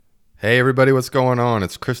Hey everybody, what's going on?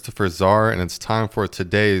 It's Christopher Czar, and it's time for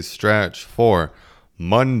today's stretch for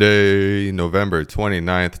Monday, November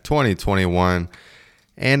 29th, 2021.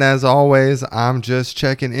 And as always, I'm just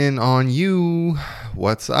checking in on you.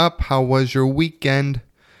 What's up? How was your weekend?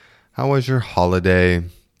 How was your holiday?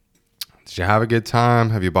 Did you have a good time?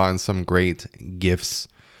 Have you bought some great gifts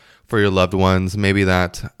for your loved ones? Maybe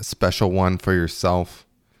that special one for yourself.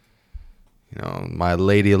 You know, my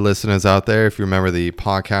lady listeners out there, if you remember the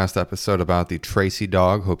podcast episode about the Tracy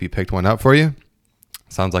dog, hope you picked one up for you.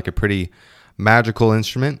 Sounds like a pretty magical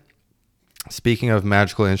instrument. Speaking of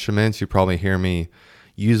magical instruments, you probably hear me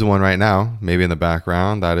use one right now, maybe in the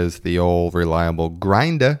background. That is the old reliable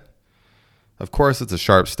grinder. Of course, it's a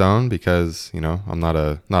sharp stone because, I'm not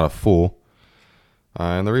a fool.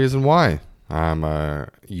 And the reason why I'm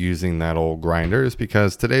using that old grinder is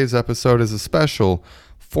because today's episode is a special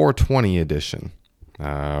 420 edition,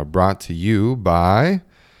 brought to you by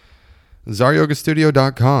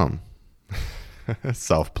czaryogastudio.com.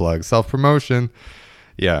 Self-plug, self-promotion.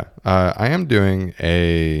 Yeah, I am doing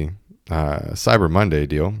a Cyber Monday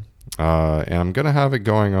deal, and I'm going to have it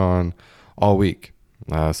going on all week.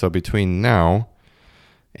 So between now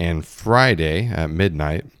and Friday at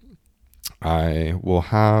midnight, I will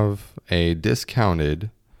have a discounted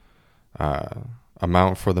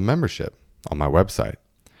amount for the membership on my website,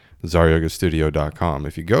 czaryogastudio.com.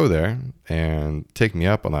 If you go there and take me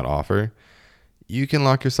up on that offer, you can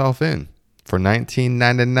lock yourself in for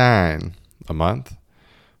 $19.99 a month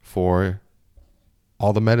for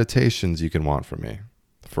all the meditations you can want from me,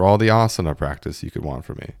 for all the asana practice you could want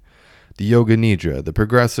from me, the yoga nidra, the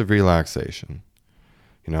progressive relaxation,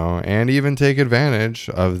 and even take advantage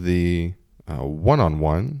of the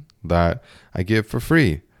one-on-one that I give for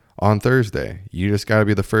free on Thursday. You just got to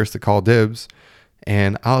be the first to call dibs,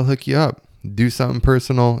 and I'll hook you up. Do something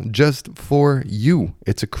personal just for you.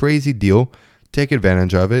 It's a crazy deal. Take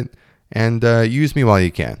advantage of it and use me while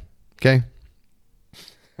you can. Okay?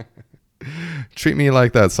 Treat me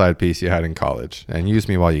like that side piece you had in college and use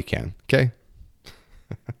me while you can. Okay?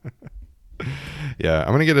 Yeah, I'm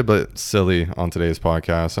going to get a bit silly on today's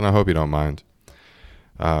podcast, and I hope you don't mind.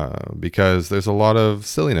 Because there's a lot of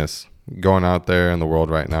silliness going out there in the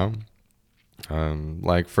world right now.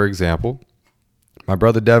 Like, for example, my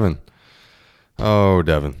brother Devin. Oh,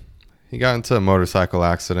 Devin. He got into a motorcycle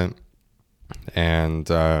accident. And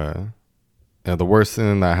the worst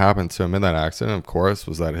thing that happened to him in that accident, of course,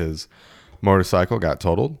 was that his motorcycle got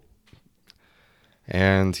totaled.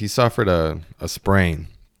 And he suffered a sprain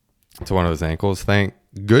to one of his ankles. Thank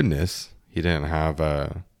goodness he didn't have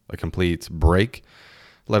a complete break,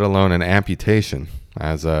 let alone an amputation,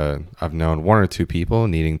 as I've known one or two people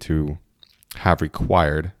needing to have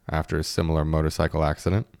required after a similar motorcycle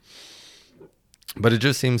accident. But it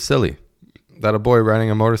just seems silly that a boy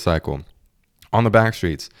riding a motorcycle on the back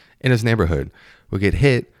streets in his neighborhood would get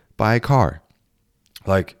hit by a car.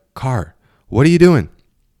 Like, car, what are you doing?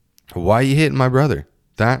 Why are you hitting my brother?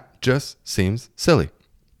 That just seems silly.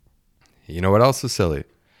 You know what else is silly?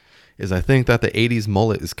 Is I think that the 80s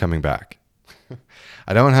mullet is coming back.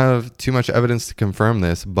 I don't have too much evidence to confirm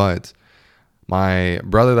this, but my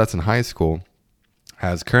brother that's in high school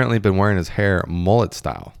has currently been wearing his hair mullet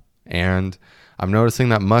style. And I'm noticing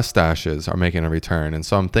that mustaches are making a return. And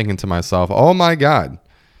so I'm thinking to myself, oh my God,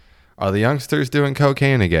 are the youngsters doing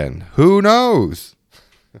cocaine again? Who knows?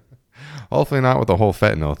 Hopefully not with the whole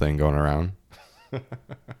fentanyl thing going around.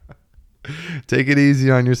 Take it easy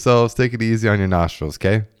on yourselves. Take it easy on your nostrils,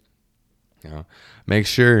 okay? Make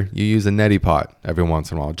sure you use a neti pot every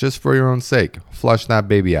once in a while, just for your own sake. Flush that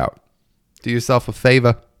baby out. Do yourself a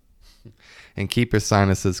favor and keep your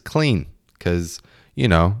sinuses clean, because,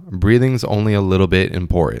 breathing's only a little bit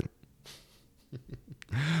important.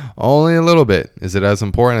 Only a little bit. Is it as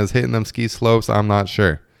important as hitting them ski slopes? I'm not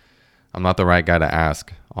sure. I'm not the right guy to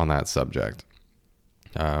ask on that subject.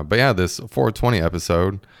 But yeah, this 420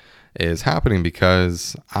 episode is happening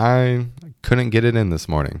because I couldn't get it in this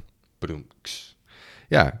morning.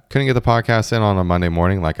 Yeah, couldn't get the podcast in on a Monday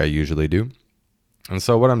morning like I usually do. And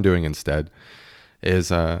so what I'm doing instead is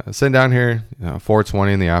sitting down here,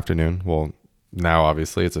 4:20 in the afternoon. Well, now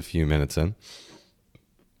obviously it's a few minutes in.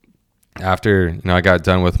 After, I got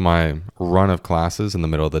done with my run of classes in the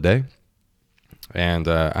middle of the day. And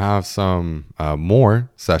I have some more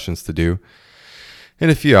sessions to do in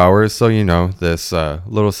a few hours. So, this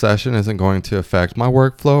little session isn't going to affect my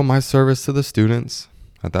workflow, my service to the students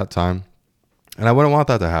at that time. And I wouldn't want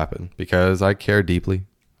that to happen because I care deeply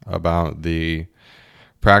about the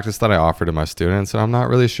practice that I offer to my students. And I'm not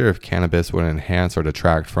really sure if cannabis would enhance or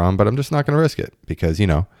detract from, but I'm just not going to risk it because,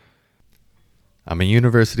 I'm a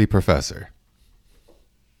university professor.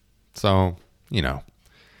 So,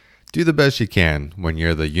 do the best you can when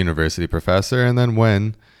you're the university professor, and then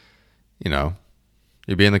when, you're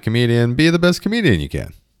being the comedian, be the best comedian you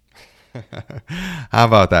can. How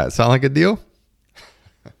about that? Sound like a deal?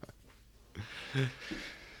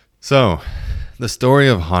 So, the story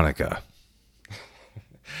of Hanukkah.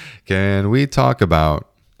 Can we talk about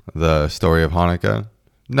the story of Hanukkah?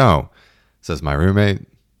 No, says my roommate.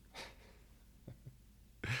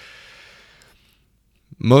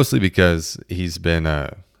 Mostly because he's been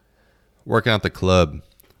working at the club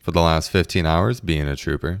for the last 15 hours, being a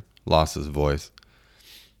trooper, lost his voice.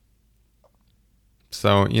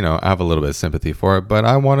 So, I have a little bit of sympathy for it, but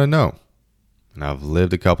I want to know. And I've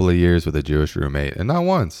lived a couple of years with a Jewish roommate, and not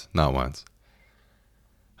once,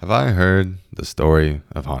 have I heard the story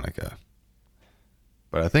of Hanukkah.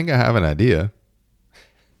 But I think I have an idea.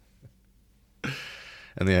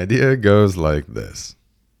 And the idea goes like this.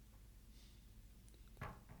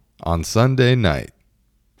 On Sunday night,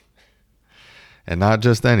 and not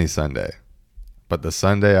just any Sunday, but the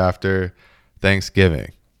Sunday after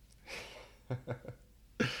Thanksgiving.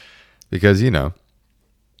 Because,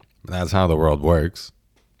 that's how the world works.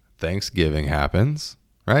 Thanksgiving happens,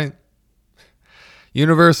 right?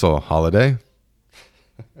 Universal holiday.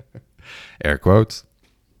 Air quotes.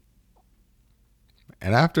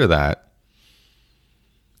 And after that,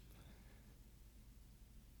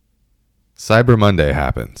 Cyber Monday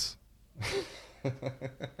happens.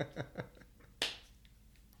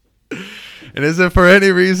 And is it for any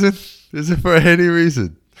reason?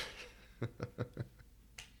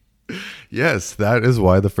 Yes, that is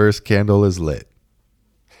why the first candle is lit.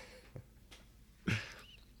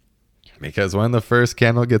 Because when the first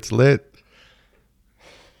candle gets lit,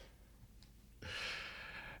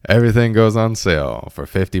 everything goes on sale for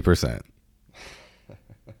 50%.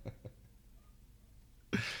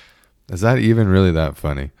 Is that even really that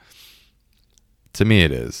funny? To me,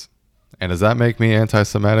 it is. And does that make me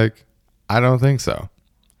anti-Semitic? I don't think so.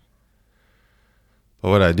 But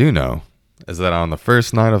what I do know is that on the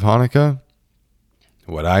first night of Hanukkah,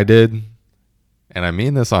 what I did, and I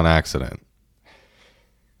mean this on accident,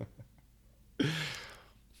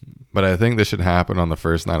 but I think this should happen on the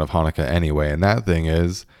first night of Hanukkah anyway, and that thing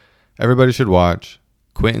is, everybody should watch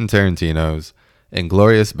Quentin Tarantino's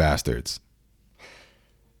Inglourious Bastards.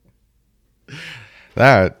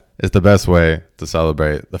 That is the best way to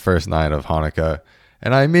celebrate the first night of Hanukkah,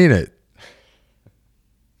 and I mean it.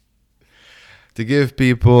 To give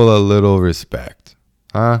people a little respect.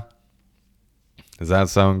 Huh? Does that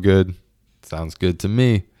sound good? Sounds good to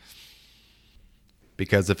me.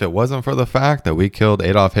 Because if it wasn't for the fact that we killed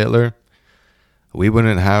Adolf Hitler, we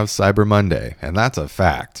wouldn't have Cyber Monday, and that's a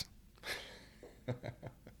fact.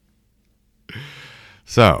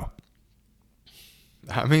 So,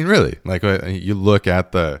 I mean, really, like you look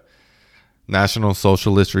at the National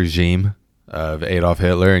Socialist regime of Adolf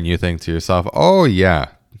Hitler and you think to yourself, oh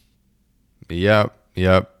yeah, yep.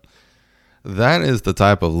 That is the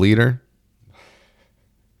type of leader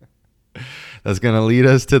that's going to lead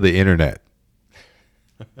us to the internet.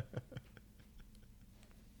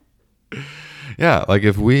 Yeah, like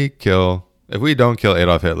if we don't kill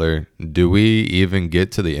Adolf Hitler, do we even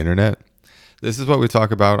get to the internet? This is what we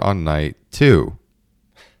talk about on night 2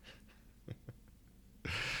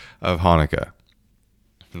 of Hanukkah.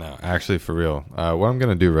 No, actually, for real. What I'm going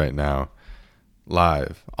to do right now,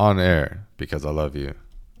 live, on air, because I love you,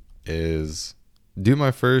 is do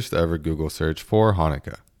my first ever Google search for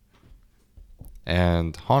Hanukkah.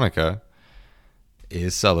 And Hanukkah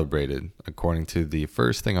is celebrated, according to the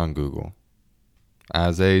first thing on Google,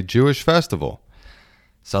 as a Jewish festival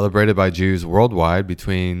celebrated by Jews worldwide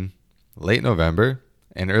between late November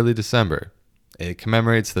and early December. It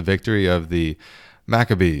commemorates the victory of the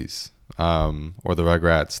Maccabees, or the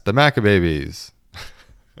Rugrats, the Maccababies.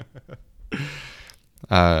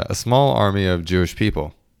 A small army of Jewish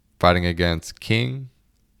people fighting against King,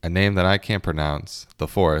 a name that I can't pronounce, the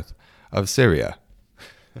fourth, of Syria.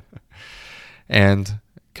 And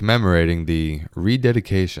commemorating the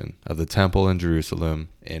rededication of the temple in Jerusalem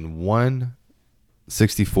in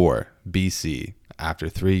 164 BC after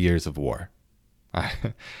 3 years of war. I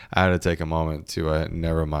had to take a moment to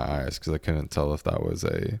narrow my eyes because I couldn't tell if that was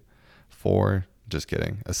a 4, just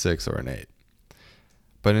kidding, a 6 or an 8.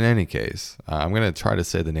 But in any case, I'm going to try to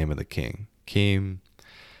say the name of the king. King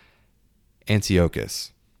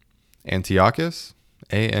Antiochus. Antiochus?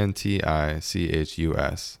 Antichus,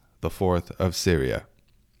 the fourth of Syria.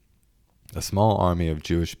 A small army of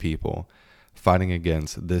Jewish people fighting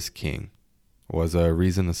against this king was a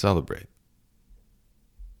reason to celebrate.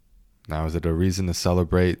 Now, is it a reason to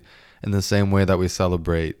celebrate in the same way that we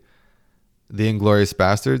celebrate The Inglorious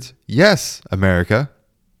Bastards? Yes, America.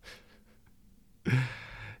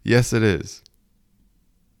 Yes, it is.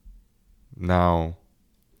 Now,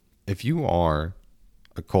 if you are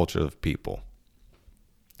a culture of people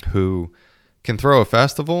who can throw a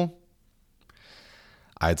festival,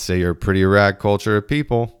 I'd say you're a pretty rad culture of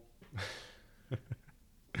people.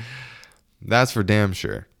 That's for damn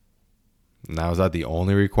sure. Now, is that the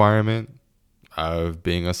only requirement of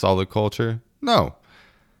being a solid culture? No.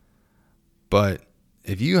 But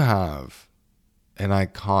if you have an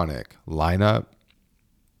iconic lineup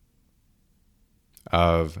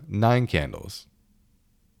of 9 candles,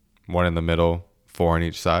 1 in the middle, 4 on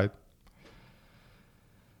each side,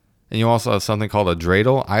 and you also have something called a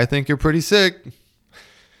dreidel, I think you're pretty sick.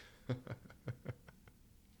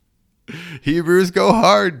 Hebrews go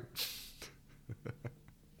hard.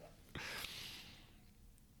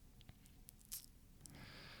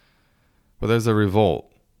 But there's a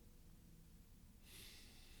revolt.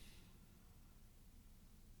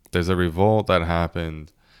 There's a revolt that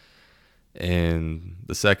happened in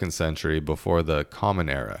the 2nd century before the Common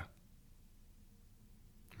Era.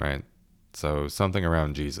 Right? So something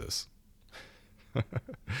around Jesus.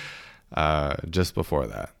 Just before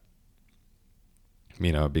that.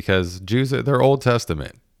 You know, because Jews, they're Old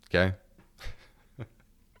Testament. Okay?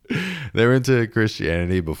 They were into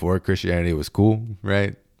Christianity before Christianity was cool,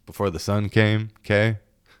 right? Before the sun came, okay?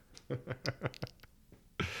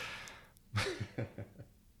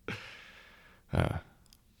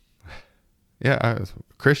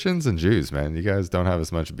 Christians and Jews, man, you guys don't have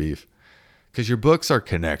as much beef because your books are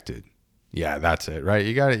connected. Yeah, that's it, right?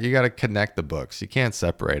 You got to connect the books. You can't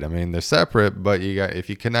separate. I mean, they're separate, but if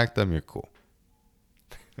you connect them, you're cool.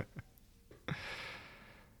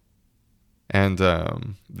 And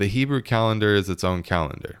the Hebrew calendar is its own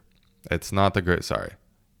calendar. It's not the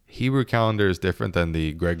Hebrew calendar is different than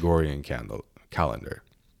the Gregorian calendar,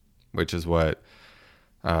 which is what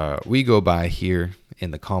we go by here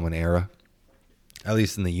in the Common Era, at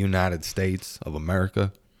least in the United States of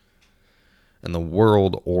America, and the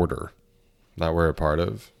world order that we're a part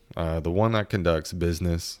of, the one that conducts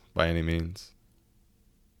business by any means.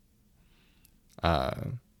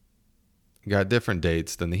 Got different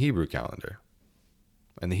dates than the Hebrew calendar.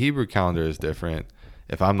 And the Hebrew calendar is different,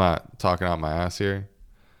 if I'm not talking out my ass here,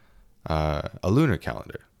 a lunar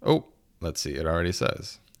calendar. Oh, let's see, it already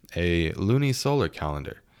says. A lunisolar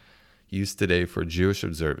calendar used today for Jewish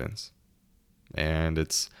observance. And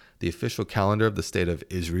it's the official calendar of the state of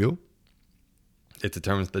Israel. It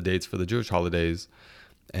determines the dates for the Jewish holidays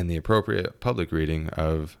and the appropriate public reading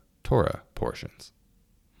of Torah portions.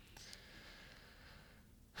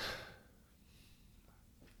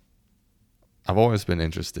 I've always been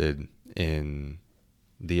interested in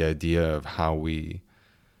the idea of how we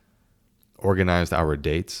organized our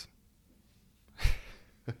dates.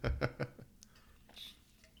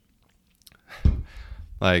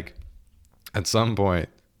 Like, at some point,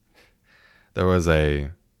 there was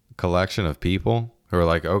a collection of people who were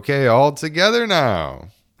like, okay, all together now.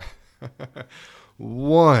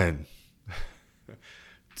 1,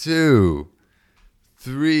 2,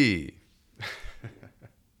 3.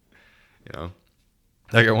 You know,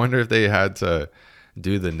 like, I wonder if they had to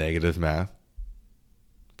do the negative math.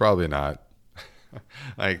 Probably not.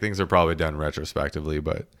 Like, things are probably done retrospectively,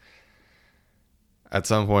 but at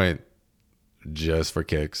some point, just for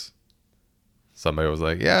kicks, somebody was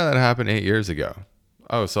like, yeah, that happened 8 years ago.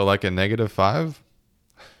 Oh, so like a -5?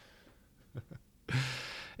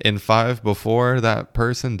 In 5 before that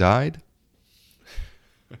person died?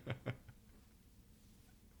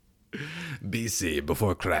 BC,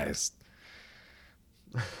 before Christ.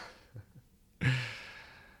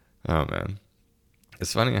 Oh, man.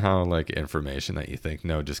 It's funny how, like, information that you think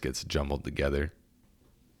no just gets jumbled together.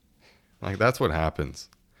 Like, that's what happens.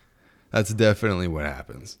 That's definitely what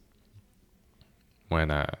happens. When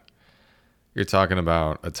you're talking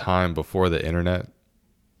about a time before the internet,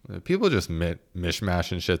 people just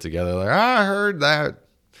mishmashing shit together. Like, I heard that.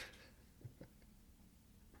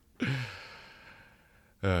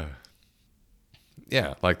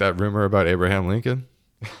 Yeah, like that rumor about Abraham Lincoln.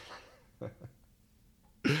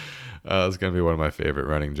 That's going to be one of my favorite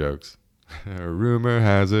running jokes. Rumor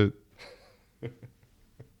has it.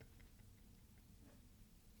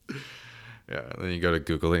 Yeah, and then you go to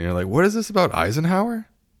Google it and you're like, what is this about Eisenhower?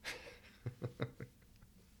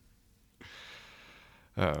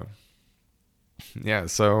 Yeah,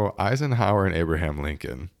 so Eisenhower and Abraham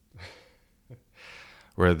Lincoln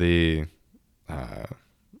were the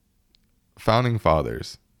founding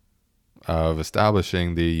fathers of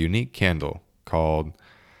establishing the unique candle called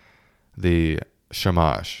the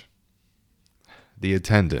shamash, the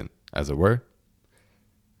attendant, as it were.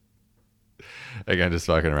 Again, just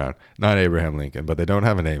fucking around. Not Abraham Lincoln, but they don't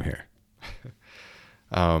have a name here.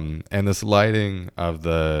 And this lighting of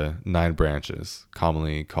the 9 branches,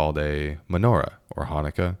 commonly called a menorah or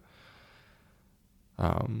Hanukkah,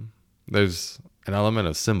 there's an element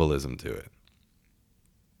of symbolism to it.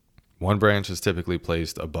 One branch is typically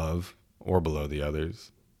placed above or below the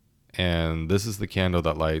others, and this is the candle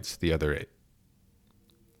that lights the other 8.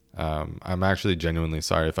 I'm actually genuinely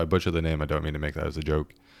sorry if I butcher the name. I don't mean to make that as a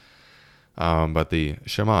joke. But the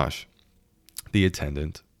shamash, the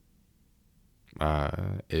attendant,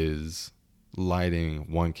 is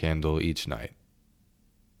lighting 1 candle each night.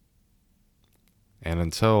 And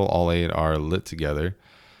until all 8 are lit together,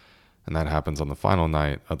 and that happens on the final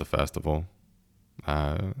night of the festival,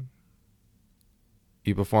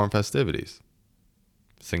 you perform festivities,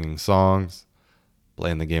 singing songs,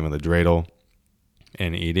 playing the game of the dreidel,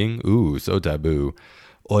 and eating, so taboo,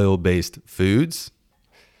 oil-based foods.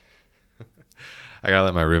 I gotta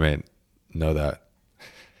let my roommate know that.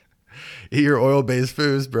 Eat your oil-based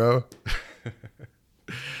foods, bro.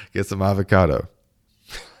 Get some avocado.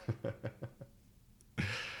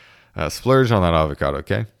 Splurge on that avocado,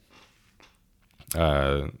 okay?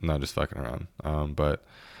 Not just fucking around. But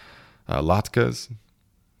latkes,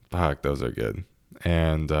 fuck, those are good.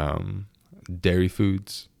 And dairy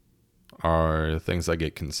foods are things that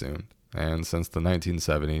get consumed. And since the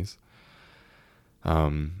 1970s,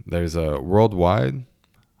 there's a worldwide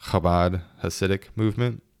Chabad Hasidic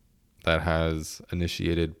movement that has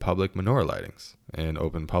initiated public menorah lightings in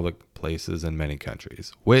open public places in many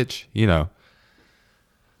countries, which,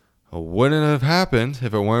 wouldn't have happened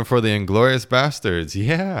if it weren't for the Inglourious Bastards.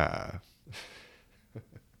 Yeah.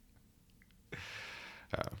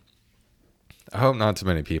 I hope not too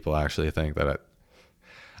many people actually think that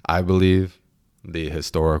I believe the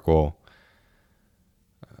historical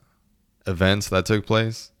events that took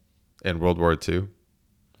place in World War II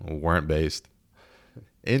weren't based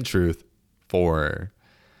in truth for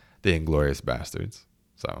the Inglourious Bastards.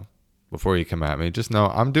 So before you come at me, just know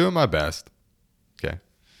I'm doing my best. Okay.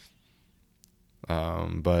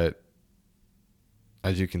 But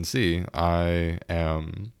as you can see, I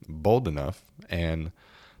am bold enough and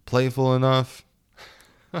playful enough.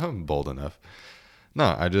 I'm bold enough.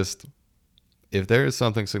 No, if there is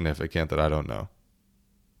something significant that I don't know,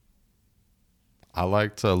 I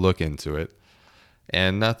like to look into it,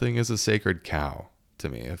 and nothing is a sacred cow to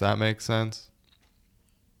me, if that makes sense.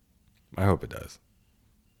 I hope it does.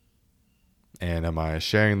 And am I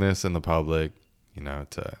sharing this in the public,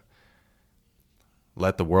 to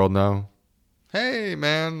let the world know, hey,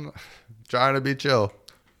 man, trying to be chill.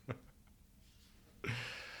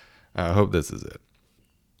 I hope this is it.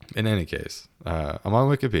 In any case, I'm on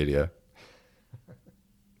Wikipedia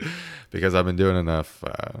because I've been doing enough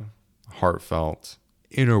heartfelt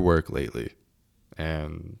inner work lately.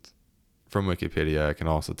 And from Wikipedia, I can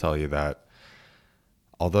also tell you that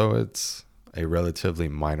although it's a relatively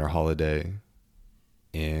minor holiday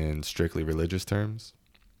in strictly religious terms,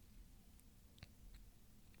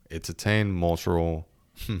 it's attained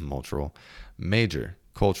major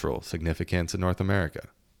cultural significance in North America.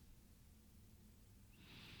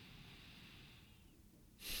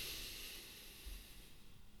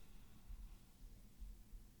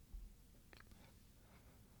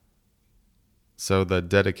 So the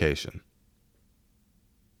dedication,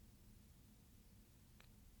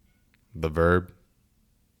 the verb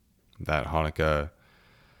that Hanukkah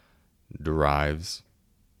derives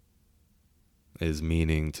is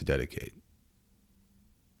meaning to dedicate.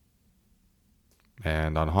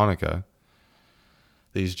 And on Hanukkah,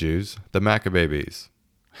 these Jews, the Maccabees,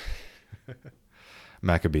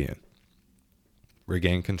 Maccabean,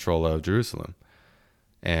 regained control of Jerusalem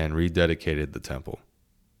and rededicated the temple.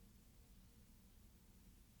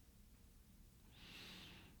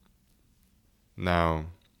 Now,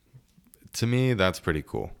 to me, that's pretty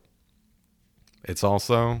cool. It's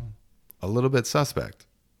also a little bit suspect.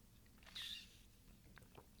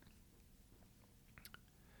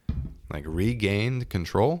 Like, regained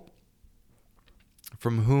control?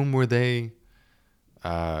 From whom were they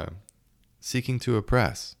seeking to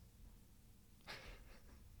oppress?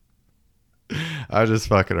 I'm just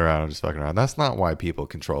fucking around. That's not why people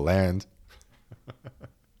control land.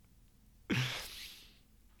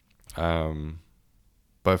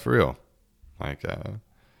 But for real,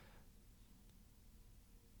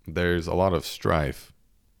 there's a lot of strife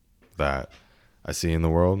that I see in the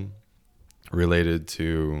world related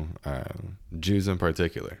to Jews in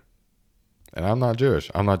particular. And I'm not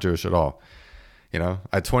Jewish. I'm not Jewish at all.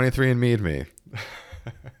 I 23andMe'd me.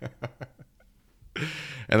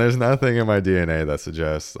 And there's nothing in my DNA that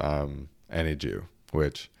suggests any Jew,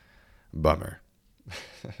 which, bummer.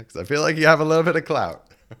 Because I feel like you have a little bit of clout.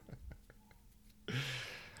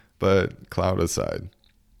 But clout aside,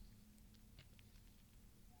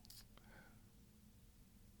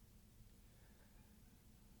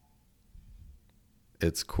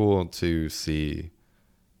 it's cool to see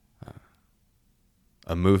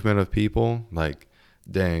a movement of people like,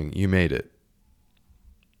 dang, you made it.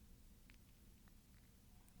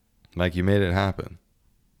 Like, you made it happen.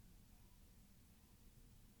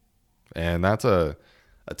 And that's a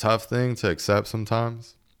tough thing to accept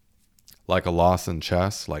sometimes. Like a loss in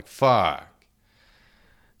chess. Like, fuck.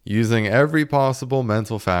 Using every possible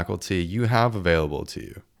mental faculty you have available to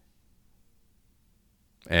you.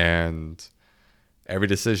 And every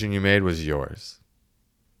decision you made was yours.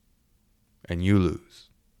 And you lose.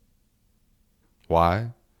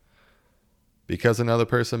 Why? Because another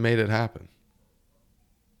person made it happen.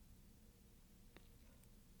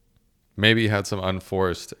 Maybe you had some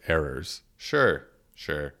unforced errors. Sure.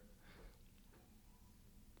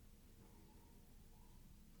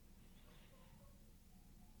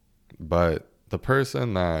 But the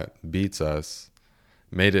person that beats us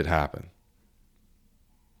made it happen.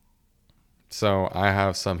 So I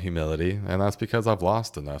have some humility, and that's because I've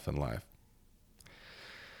lost enough in life.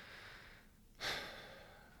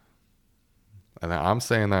 And I'm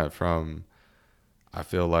saying that from, I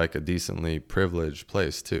feel like, a decently privileged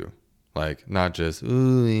place too. Like, not just,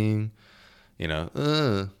 ooh, you know,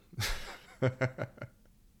 to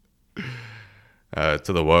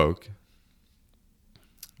the woke.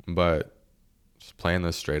 But just playing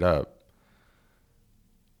this straight up,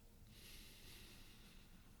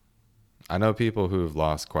 I know people who've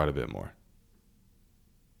lost quite a bit more.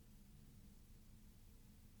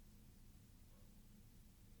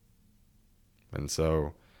 And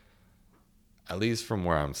so, at least from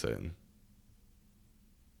where I'm sitting,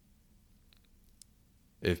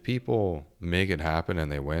 if people make it happen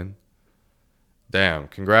and they win, damn,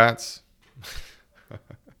 congrats.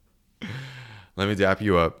 Let me dap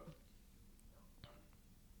you up.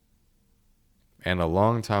 And a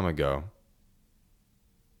long time ago,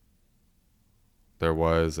 there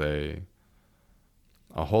was a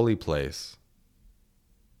holy place.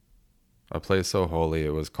 A place so holy,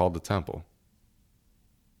 it was called the temple.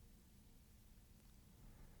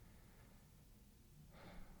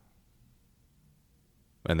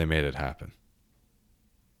 And they made it happen.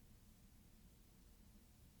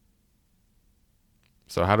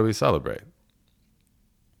 So how do we celebrate?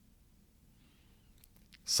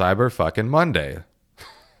 Cyber fucking Monday.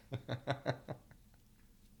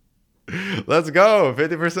 Let's go.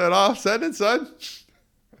 50% off. Send it, son.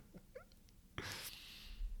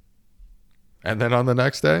 And then on the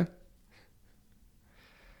next day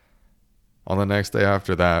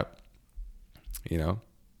after that, you know,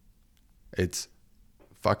 it's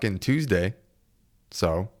fucking Tuesday.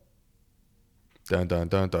 So, dun, dun,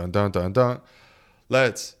 dun, dun, dun, dun, dun.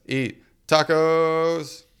 Let's eat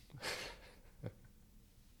tacos.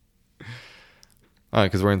 All right,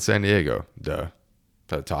 because we're in San Diego. Duh.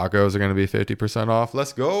 The tacos are going to be 50% off.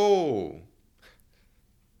 Let's go.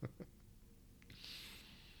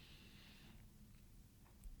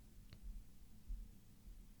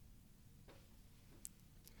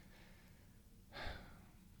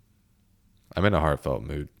 I'm in a heartfelt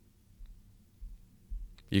mood.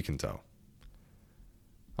 You can tell.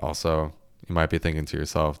 Also, you might be thinking to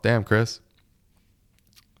yourself, damn, Chris,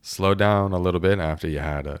 slow down a little bit after you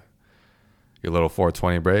had your little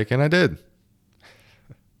 420 break. And I did.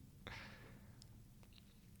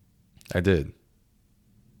 I did.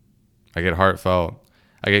 I get heartfelt.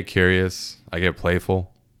 I get curious. I get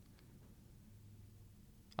playful.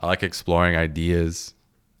 I like exploring ideas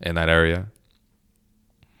in that area.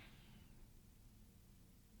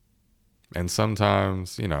 And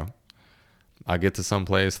sometimes, you know, I get to some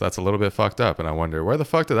place that's a little bit fucked up and I wonder, where the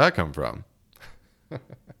fuck did that come from?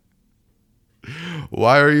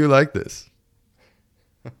 Why are you like this?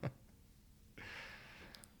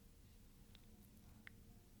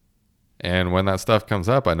 And when that stuff comes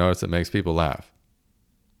up, I notice it makes people laugh.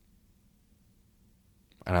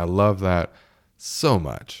 And I love that so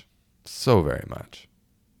much. So very much.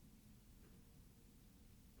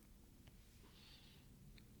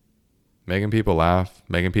 Making people laugh,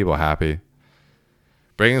 making people happy,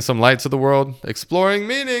 bringing some light to the world, exploring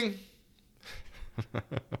meaning.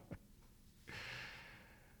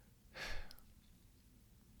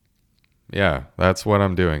 Yeah, that's what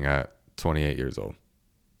I'm doing at 28 years old.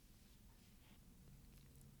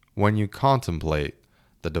 When you contemplate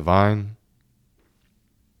the divine,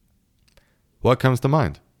 what comes to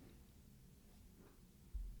mind?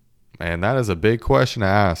 And that is a big question to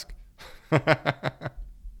ask.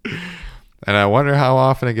 And I wonder how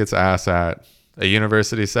often it gets asked at a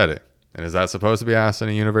university setting. And is that supposed to be asked in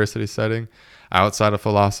a university setting? Outside of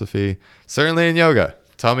philosophy? Certainly in yoga.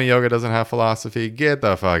 Tell me yoga doesn't have philosophy. Get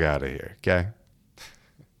the fuck out of here, okay?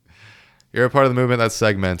 You're a part of the movement that's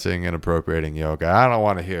segmenting and appropriating yoga. I don't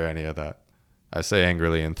want to hear any of that. I say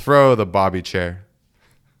angrily and throw the Bobby chair.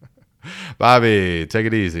 Bobby, take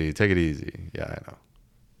it easy. Take it easy. Yeah, I know.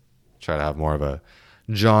 Try to have more of a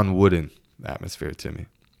John Wooden atmosphere to me.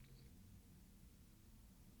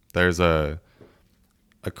 There's a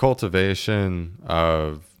cultivation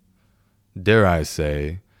of, dare I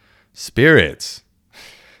say, spirits.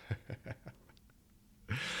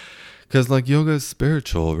 Because like yoga is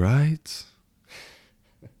spiritual, right?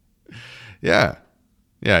 Yeah.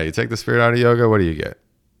 Yeah, you take the spirit out of yoga, what do you get?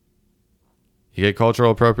 You get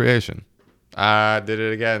cultural appropriation. Ah, did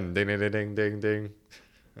it again. Ding, ding, ding, ding, ding, ding.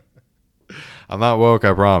 I'm not woke,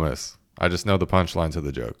 I promise. I just know the punchlines of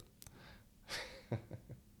the joke.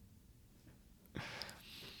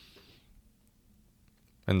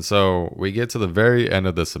 And so we get to the very end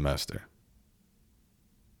of the semester.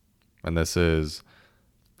 And this is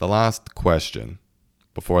the last question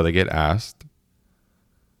before they get asked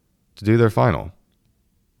to do their final.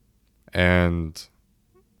 And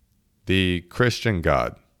the Christian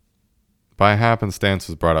God, by happenstance,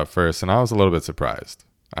 was brought up first. And I was a little bit surprised,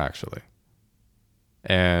 actually.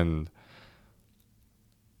 And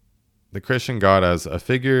the Christian God as a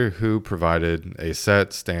figure who provided a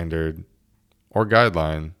set standard or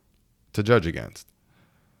guideline to judge against.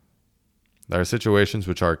 There are situations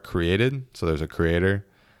which are created, so there's a creator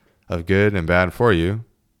of good and bad for you,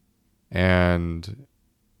 and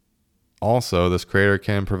also this creator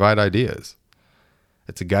can provide ideas.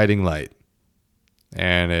 It's a guiding light,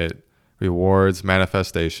 and it rewards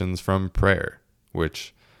manifestations from prayer,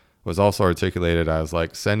 which was also articulated as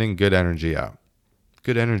like sending good energy out.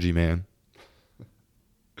 Good energy, man.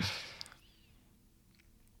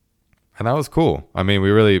 And that was cool. I mean,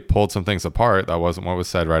 we really pulled some things apart. That wasn't what was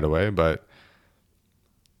said right away. But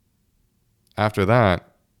after that,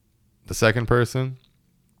 the second person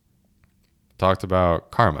talked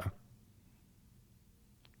about karma.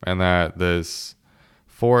 And that this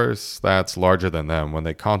force that's larger than them, when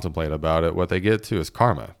they contemplate about it, what they get to is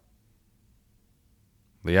karma.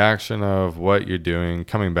 The action of what you're doing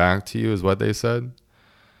coming back to you is what they said.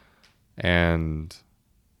 And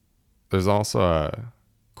there's also a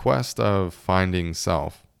quest of finding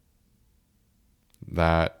self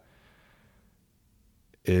that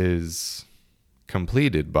is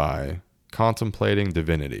completed by contemplating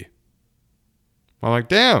divinity. I'm like,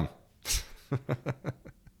 damn.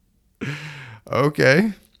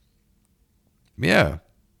 Okay. Yeah.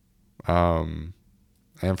 And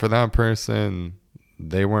for that person,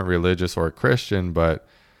 they weren't religious or Christian, but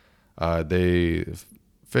they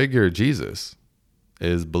figure Jesus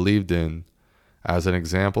is believed in as an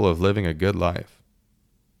example of living a good life.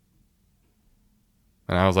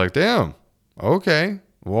 And I was like, damn, okay.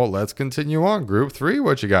 Well, let's continue on. Group 3,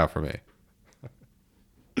 what you got for me?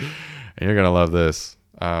 And you're going to love this.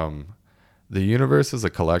 The universe is a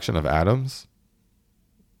collection of atoms.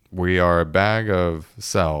 We are a bag of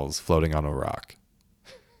cells floating on a rock.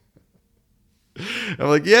 I'm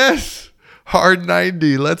like, yes, hard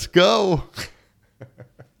 90, let's go.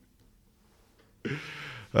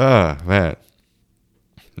 Man.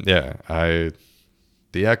 Yeah,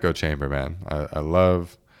 the echo chamber, man. I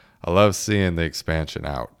love seeing the expansion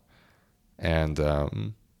out. And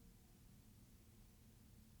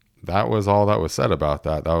that was all that was said about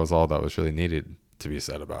that. That was all that was really needed to be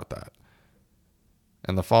said about that.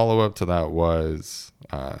 And the follow-up to that was,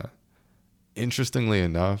 interestingly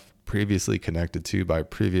enough, previously connected to by a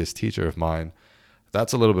previous teacher of mine.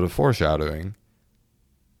 That's a little bit of foreshadowing.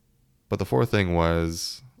 But the fourth thing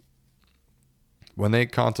was, when they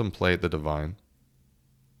contemplate the divine,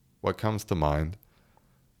 what comes to mind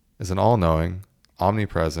is an all-knowing,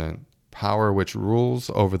 omnipresent power which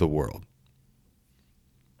rules over the world.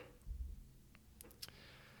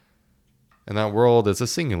 And that world is a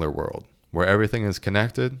singular world where everything is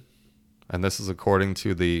connected, and this is according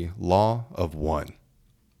to the law of one.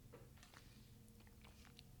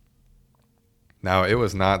 Now, it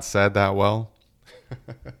was not said that well.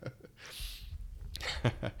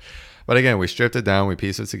 But again, we stripped it down, we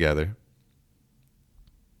pieced it together.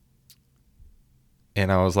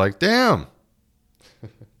 And I was like, damn.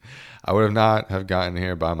 I would have not have gotten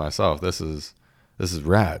here by myself. This is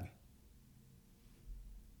rad.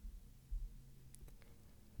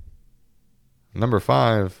 Number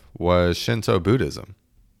 5 was Shinto Buddhism.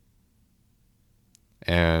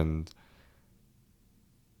 And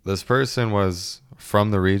This person was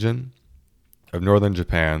from the region of northern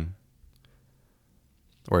Japan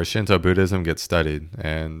where Shinto Buddhism gets studied,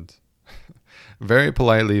 and very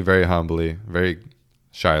politely, very humbly, very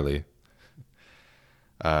shyly,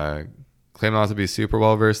 claimed not to be super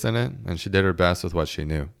well versed in it, and she did her best with what she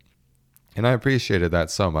knew. And I appreciated that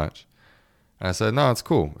so much. And I said, no, it's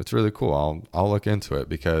cool. It's really cool. I'll look into it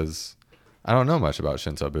because I don't know much about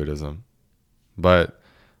Shinto Buddhism. But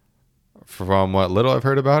from what little I've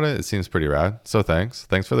heard about it, it seems pretty rad. So thanks.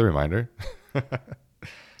 Thanks for the reminder.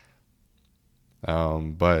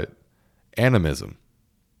 But animism.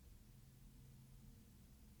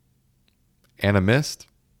 Animist.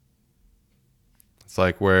 It's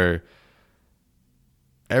like where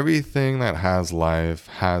everything that has life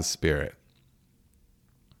has spirit.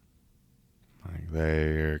 Like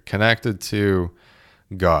they're connected to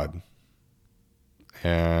God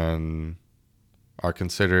and are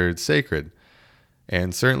considered sacred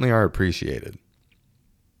and certainly are appreciated.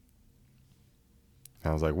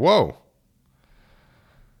 I was like, whoa.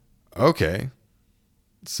 Okay.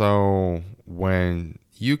 So when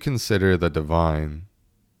you consider the divine,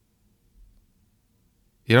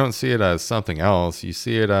 you don't see it as something else. You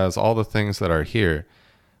see it as all the things that are here,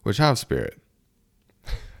 which have spirit.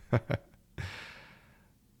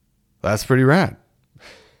 That's pretty rad.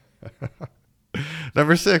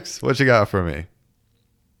 Number 6, what you got for me?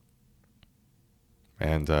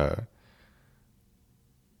 And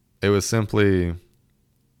it was simply,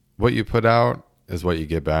 what you put out is what you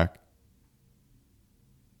get back.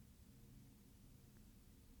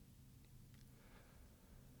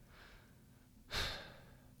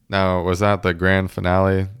 Now, was that the grand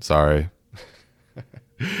finale? Sorry.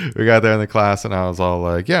 We got there in the class and I was all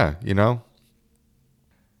like, yeah, you know.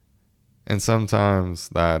 And sometimes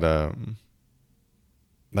that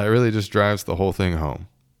really just drives the whole thing home.